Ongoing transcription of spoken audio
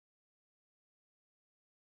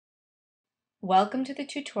Welcome to the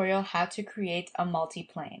tutorial how to create a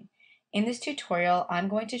multiplane. In this tutorial, I'm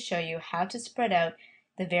going to show you how to spread out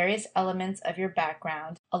the various elements of your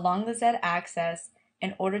background along the z-axis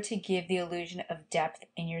in order to give the illusion of depth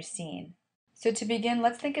in your scene. So to begin,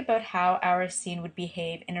 let's think about how our scene would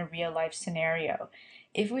behave in a real-life scenario.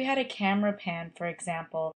 If we had a camera pan, for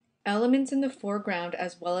example, elements in the foreground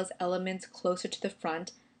as well as elements closer to the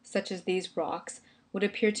front, such as these rocks, would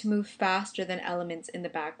appear to move faster than elements in the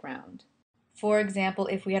background. For example,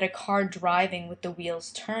 if we had a car driving with the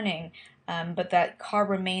wheels turning, but that car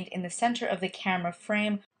remained in the center of the camera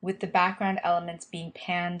frame with the background elements being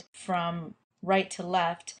panned from right to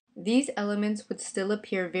left, these elements would still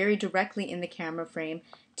appear very directly in the camera frame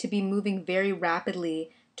to be moving very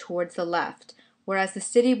rapidly towards the left, whereas the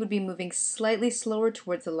city would be moving slightly slower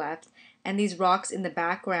towards the left, and these rocks in the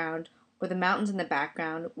background or the mountains in the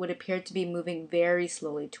background would appear to be moving very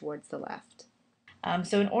slowly towards the left.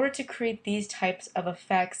 So in order to create these types of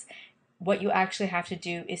effects, what you actually have to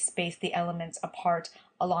do is space the elements apart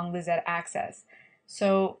along the z-axis.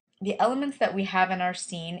 So the elements that we have in our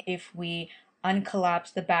scene, if we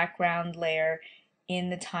uncollapse the background layer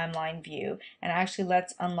in the timeline view, and actually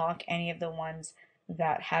let's unlock any of the ones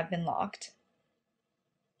that have been locked.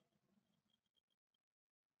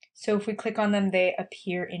 So if we click on them, they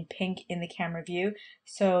appear in pink in the camera view.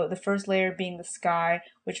 So the first layer being the sky,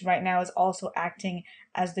 which right now is also acting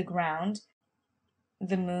as the ground,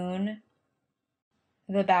 the moon,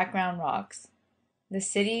 the background rocks, the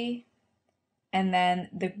city, and then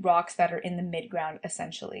the rocks that are in the midground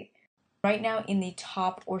essentially. Right now in the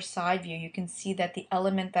top or side view, you can see that the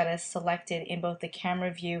element that is selected in both the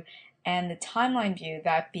camera view and the timeline view,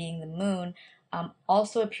 that being the moon,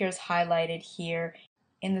 also appears highlighted here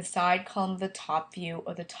in the side column of the top view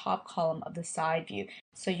or the top column of the side view,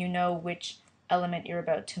 so you know which element you're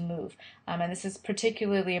about to move. And this is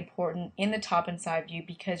particularly important in the top and side view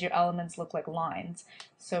because your elements look like lines,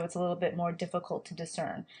 so it's a little bit more difficult to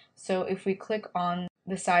discern. So if we click on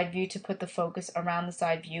the side view to put the focus around the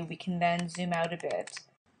side view, we can then zoom out a bit.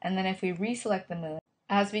 And then if we reselect the moon,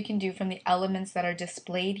 as we can do from the elements that are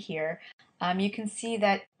displayed here, you can see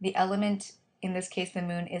that the element, in this case the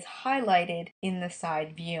moon, is highlighted in the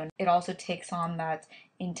side view. It also takes on that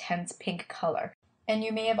intense pink color. And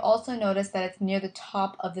you may have also noticed that it's near the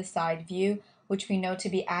top of the side view, which we know to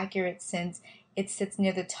be accurate since it sits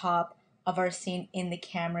near the top of our scene in the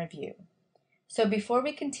camera view. So before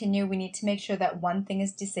we continue, we need to make sure that one thing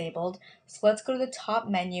is disabled. So let's go to the top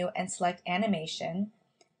menu and select animation.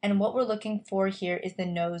 And what we're looking for here is the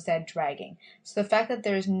no Z dragging. So the fact that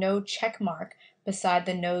there is no check mark beside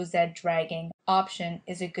the no Z dragging option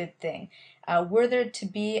is a good thing. Were there to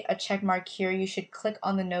be a check mark here, you should click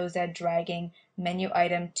on the no Z dragging menu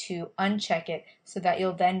item to uncheck it so that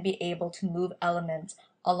you'll then be able to move elements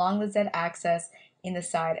along the Z axis in the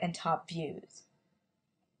side and top views.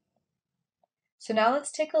 So now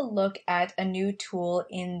let's take a look at a new tool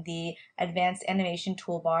in the advanced animation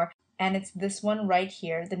toolbar, and it's this one right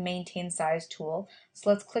here, the maintain size tool. So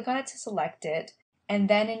let's click on it to select it, and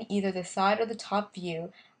then in either the side or the top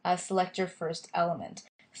view, select your first element.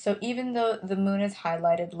 So even though the moon is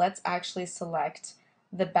highlighted, let's actually select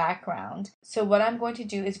the background. So what I'm going to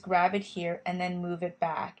do is grab it here and then move it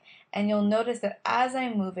back. And you'll notice that as I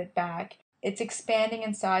move it back, it's expanding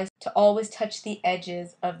in size to always touch the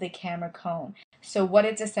edges of the camera cone. So what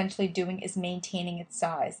it's essentially doing is maintaining its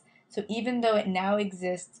size. So even though it now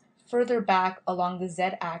exists further back along the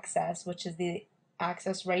z-axis, which is the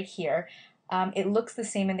axis right here, it looks the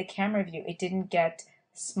same in the camera view. It didn't get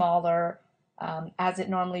smaller as it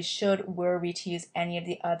normally should were we to use any of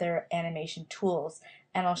the other animation tools.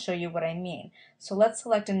 And I'll show you what I mean. So let's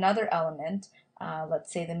select another element,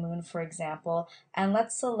 let's say the moon for example, and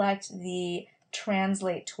let's select the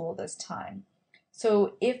translate tool this time.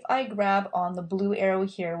 So if I grab on the blue arrow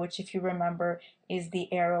here, which if you remember is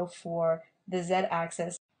the arrow for the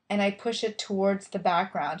z-axis, and I push it towards the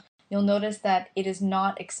background, you'll notice that it is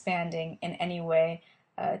not expanding in any way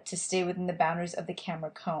to stay within the boundaries of the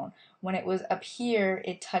camera cone. When it was up here,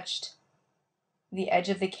 it touched the edge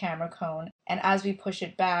of the camera cone, and as we push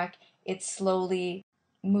it back, it's slowly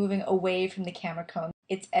moving away from the camera cone.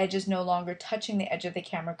 Its edge is no longer touching the edge of the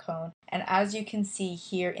camera cone, and as you can see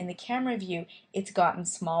here in the camera view, it's gotten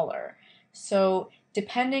smaller. So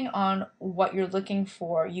depending on what you're looking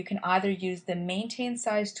for, you can either use the maintain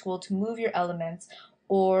size tool to move your elements,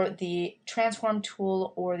 or the transform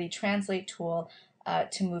tool or the translate tool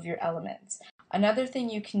to move your elements. Another thing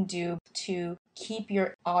you can do to keep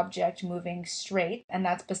your object moving straight, and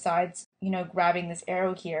that's besides, grabbing this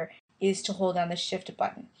arrow here, is to hold down the shift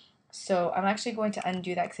button. So I'm actually going to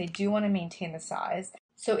undo that because I do want to maintain the size.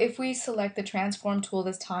 So if we select the transform tool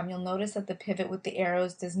this time, you'll notice that the pivot with the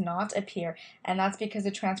arrows does not appear, and that's because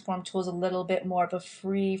the transform tool is a little bit more of a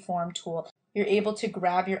free form tool. You're able to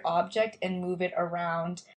grab your object and move it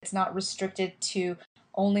around. It's not restricted to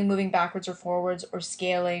only moving backwards or forwards or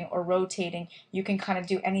scaling or rotating. You can kind of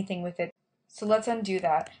do anything with it. So let's undo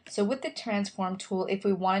that. So with the transform tool, if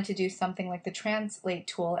we wanted to do something like the translate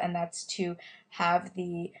tool, and that's to have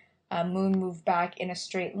the moon move back in a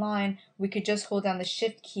straight line, we could just hold down the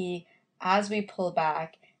shift key as we pull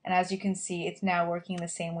back, and as you can see, it's now working the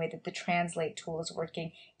same way that the translate tool is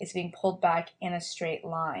working. It's being pulled back in a straight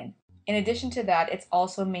line. In addition to that, it's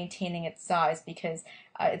also maintaining its size, because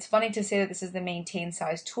it's funny to say that this is the maintain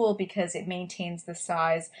size tool because it maintains the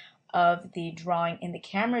size of the drawing in the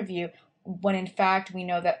camera view, when in fact we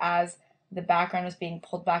know that as the background is being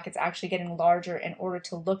pulled back, it's actually getting larger in order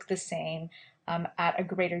to look the same at a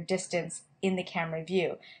greater distance in the camera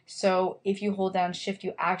view. So if you hold down shift,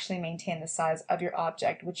 you actually maintain the size of your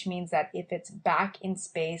object, which means that if it's back in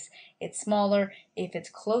space, it's smaller. If it's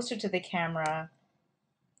closer to the camera,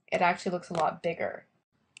 it actually looks a lot bigger.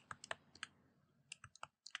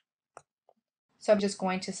 So I'm just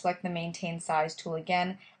going to select the maintain size tool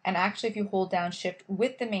again, and actually if you hold down shift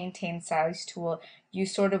with the maintain size tool, you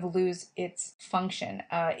sort of lose its function.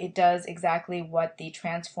 It does exactly what the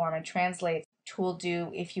transform and translate tool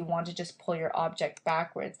do if you want to just pull your object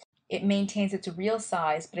backwards. It maintains its real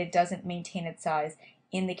size, but it doesn't maintain its size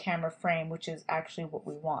in the camera frame, which is actually what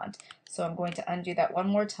we want. So I'm going to undo that one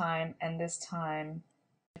more time, and this time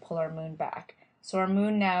pull our moon back. So our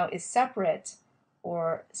moon now is separate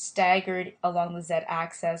or staggered along the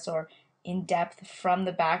z-axis or in depth from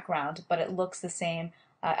the background, but it looks the same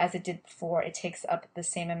as it did before. It takes up the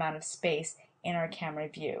same amount of space in our camera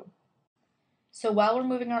view. So while we're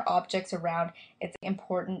moving our objects around, it's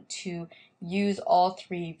important to use all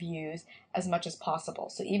three views as much as possible.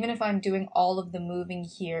 So even if I'm doing all of the moving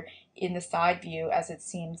here in the side view, as it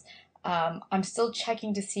seems, I'm still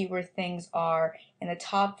checking to see where things are in the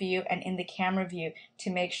top view and in the camera view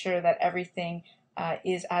to make sure that everything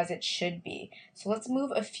is as it should be. So let's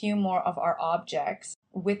move a few more of our objects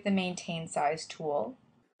with the maintain size tool.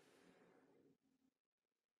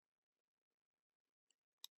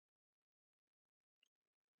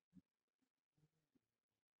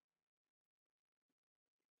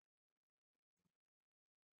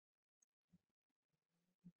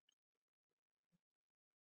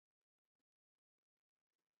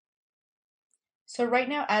 So right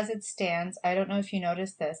now, as it stands, I don't know if you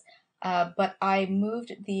noticed this, but I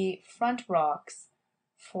moved the front rocks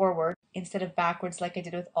forward instead of backwards like I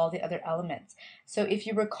did with all the other elements. So if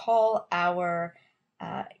you recall, our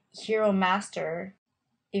hero master,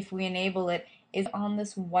 if we enable it, is on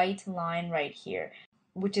this white line right here,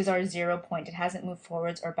 which is our 0 point. It hasn't moved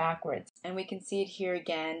forwards or backwards. And we can see it here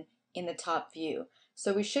again in the top view.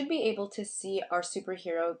 So we should be able to see our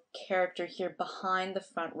superhero character here behind the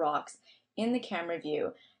front rocks in the camera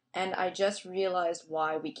view. And I just realized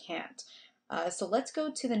why we can't. So let's go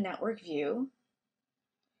to the network view.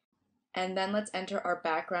 And then let's enter our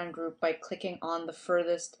background group by clicking on the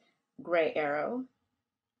furthest gray arrow.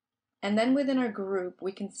 And then within our group,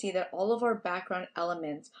 we can see that all of our background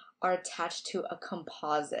elements are attached to a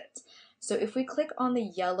composite. So if we click on the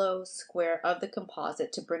yellow square of the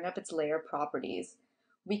composite to bring up its layer properties,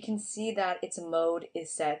 we can see that its mode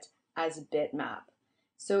is set as bitmap.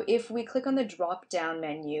 So if we click on the drop down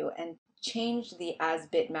menu and change the as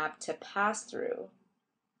bitmap to pass through,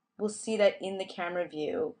 we'll see that in the camera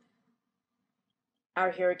view,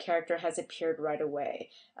 our hero character has appeared right away.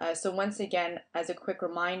 So once again, as a quick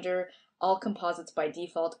reminder, all composites by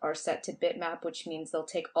default are set to bitmap, which means they'll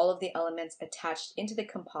take all of the elements attached into the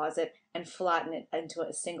composite and flatten it into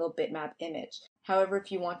a single bitmap image. However,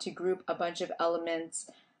 if you want to group a bunch of elements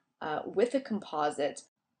with a composite,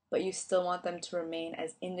 but you still want them to remain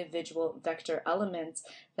as individual vector elements,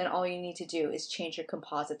 then all you need to do is change your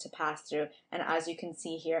composite to pass through. And as you can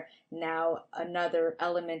see here, now another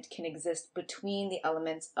element can exist between the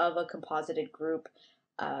elements of a composited group,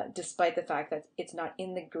 despite the fact that it's not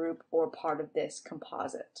in the group or part of this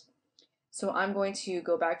composite. So I'm going to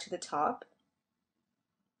go back to the top.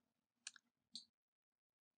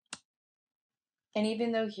 And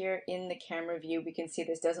even though here in the camera view we can see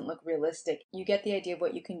this doesn't look realistic, you get the idea of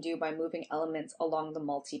what you can do by moving elements along the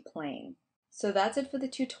multiplane. So that's it for the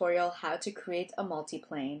tutorial how to create a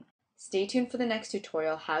multiplane. Stay tuned for the next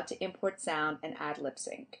tutorial how to import sound and add lip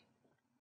sync.